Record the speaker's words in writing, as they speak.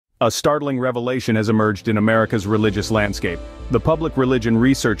A startling revelation has emerged in America's religious landscape. The Public Religion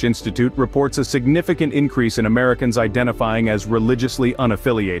Research Institute reports a significant increase in Americans identifying as religiously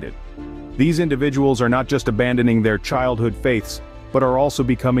unaffiliated. These individuals are not just abandoning their childhood faiths, but are also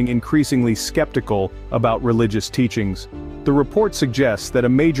becoming increasingly skeptical about religious teachings. The report suggests that a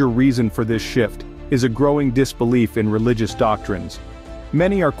major reason for this shift is a growing disbelief in religious doctrines.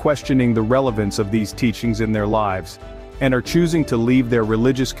 Many are questioning the relevance of these teachings in their lives, and are choosing to leave their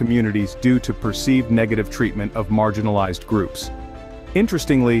religious communities due to perceived negative treatment of marginalized groups.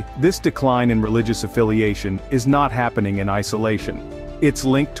 Interestingly, this decline in religious affiliation is not happening in isolation. It's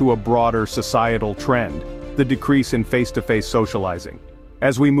linked to a broader societal trend, the decrease in face-to-face socializing.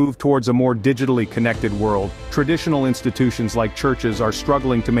 As we move towards a more digitally connected world, traditional institutions like churches are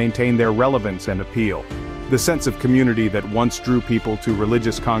struggling to maintain their relevance and appeal. The sense of community that once drew people to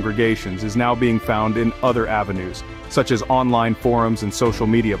religious congregations is now being found in other avenues, such as online forums and social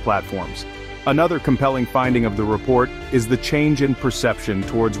media platforms. Another compelling finding of the report is the change in perception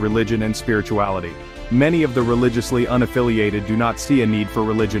towards religion and spirituality. Many of the religiously unaffiliated do not see a need for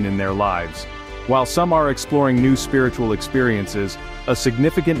religion in their lives. While some are exploring new spiritual experiences, a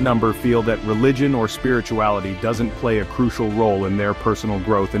significant number feel that religion or spirituality doesn't play a crucial role in their personal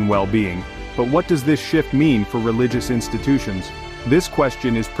growth and well-being. But what does this shift mean for religious institutions? This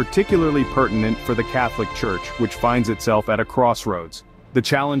question is particularly pertinent for the Catholic Church, which finds itself at a crossroads. The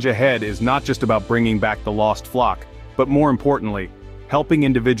challenge ahead is not just about bringing back the lost flock, but more importantly, helping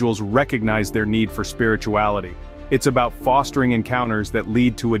individuals recognize their need for spirituality. It's about fostering encounters that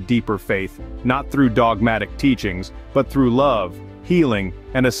lead to a deeper faith, not through dogmatic teachings, but through love, healing,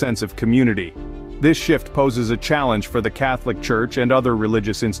 and a sense of community. This shift poses a challenge for the Catholic Church and other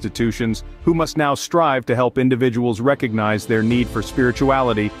religious institutions, who must now strive to help individuals recognize their need for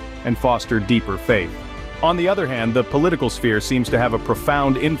spirituality and foster deeper faith. On the other hand, the political sphere seems to have a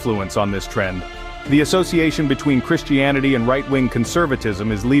profound influence on this trend. The association between Christianity and right-wing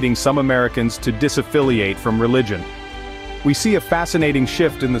conservatism is leading some Americans to disaffiliate from religion. We see a fascinating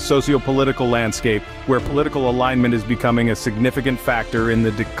shift in the socio-political landscape, where political alignment is becoming a significant factor in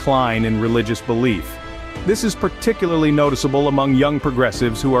the decline in religious belief. This is particularly noticeable among young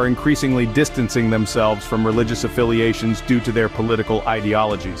progressives who are increasingly distancing themselves from religious affiliations due to their political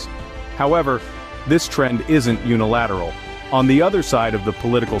ideologies. However, this trend isn't unilateral. On the other side of the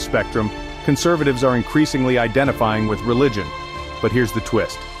political spectrum, conservatives are increasingly identifying with religion. But here's the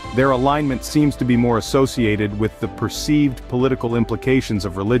twist. Their alignment seems to be more associated with the perceived political implications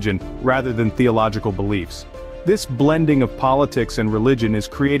of religion rather than theological beliefs. This blending of politics and religion is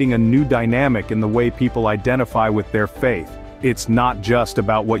creating a new dynamic in the way people identify with their faith. It's not just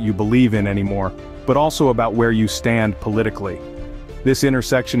about what you believe in anymore, but also about where you stand politically. This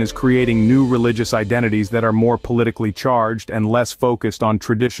intersection is creating new religious identities that are more politically charged and less focused on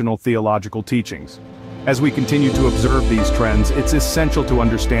traditional theological teachings. As we continue to observe these trends, it's essential to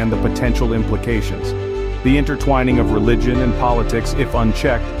understand the potential implications. The intertwining of religion and politics, if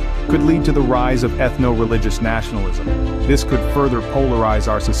unchecked, could lead to the rise of ethno-religious nationalism. This could further polarize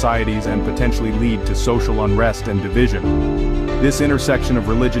our societies and potentially lead to social unrest and division. This intersection of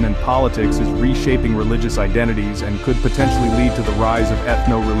religion and politics is reshaping religious identities and could potentially lead to the rise of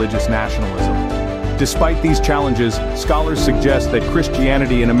ethno-religious nationalism. Despite these challenges, scholars suggest that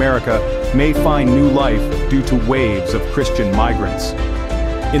Christianity in America may find new life due to waves of Christian migrants.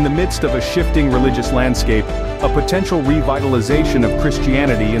 In the midst of a shifting religious landscape, a potential revitalization of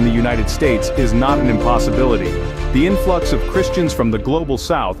Christianity in the United States is not an impossibility. The influx of Christians from the global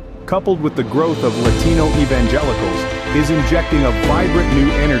South, coupled with the growth of Latino Evangelicals, is injecting a vibrant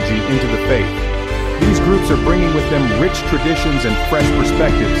new energy into the faith. These groups are bringing with them rich traditions and fresh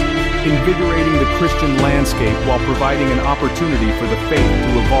perspectives, invigorating the Christian landscape while providing an opportunity for the faith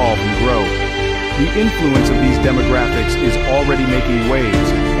to evolve and grow. The influence of these demographics is already making waves,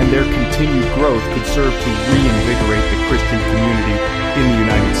 and their continued growth could serve to reinvigorate the Christian community in the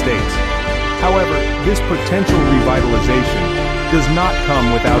United States. However, this potential revitalization does not come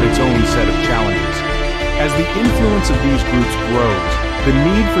without its own set of challenges. As the influence of these groups grows, the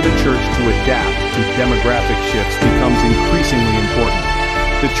need for the church to adapt to demographic shifts becomes increasingly important.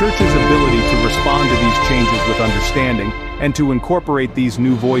 The church's ability to respond to these changes with understanding and to incorporate these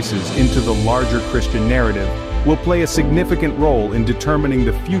new voices into the larger Christian narrative will play a significant role in determining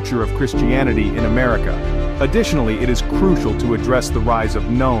the future of Christianity in America. Additionally, it is crucial to address the rise of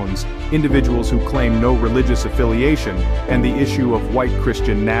knowns, individuals who claim no religious affiliation, and the issue of white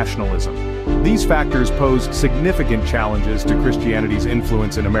Christian nationalism. These factors pose significant challenges to Christianity's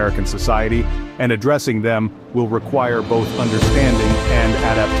influence in American society, and addressing them will require both understanding and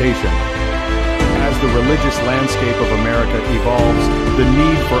adaptation. As the religious landscape of America evolves, the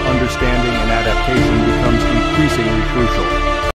need for understanding and adaptation